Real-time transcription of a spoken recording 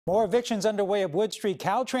More evictions underway at Wood Street.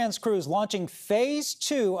 Caltrans crews launching phase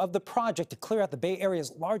 2 of the project to clear out the Bay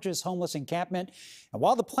Area's largest homeless encampment. And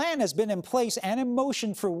while the plan has been in place and in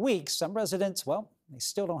motion for weeks, some residents, well, they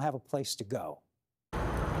still don't have a place to go.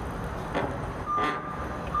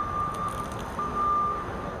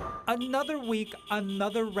 Another week,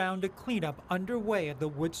 another round of cleanup underway at the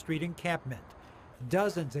Wood Street encampment.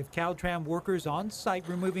 Dozens of Caltrans workers on site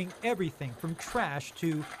removing everything from trash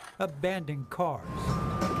to abandoned cars.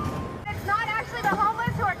 It's not actually the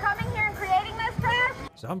homeless who are coming here and creating this trash.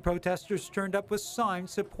 Some protesters turned up with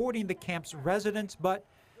signs supporting the camp's residents, but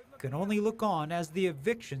can only look on as the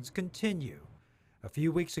evictions continue. A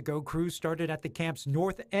few weeks ago, crews started at the camp's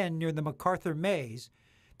north end near the MacArthur Maze.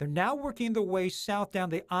 They're now working their way south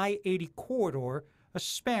down the I-80 corridor, a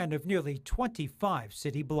span of nearly 25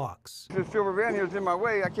 city blocks. This silver van here is in my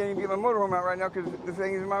way. I can't even get my motorhome out right now because the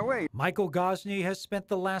thing is in my way. Michael Gosney has spent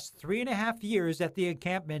the last 3.5 years at the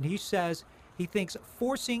encampment. He says he thinks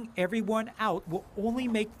forcing everyone out will only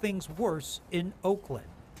make things worse in Oakland.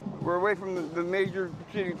 We're away from the major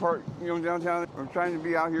city part, downtown. I'm trying to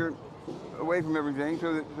be out here away from everything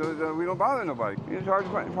so that we don't bother nobody. It's hard to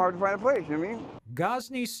find a place, you know what I mean?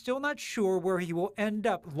 Gosney's still not sure where he will end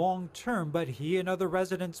up long term, but he and other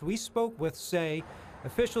residents we spoke with say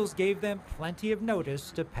officials gave them plenty of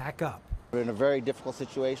notice to pack up. We're in a very difficult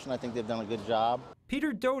situation. I think they've done a good job.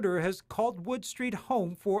 Peter Doder has called Wood Street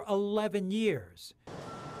home for 11 years.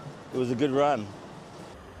 It was a good run.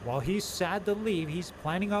 While he's sad to leave, he's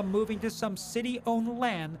planning on moving to some city-owned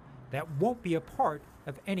land that won't be a part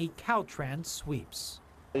of any Caltrans sweeps.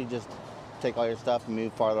 You just take all your stuff and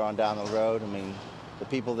move farther on down the road. I mean, the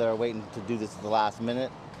people that are waiting to do this at the last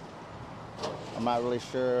minute, I'm not really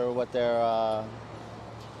sure what their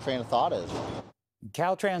train of thought is.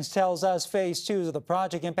 Caltrans tells us phase 2 of the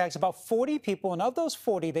project impacts about 40 people, and of those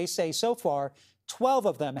 40, they say so far, 12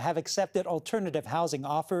 of them have accepted alternative housing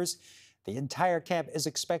offers. The entire camp is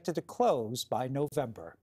expected to close by November.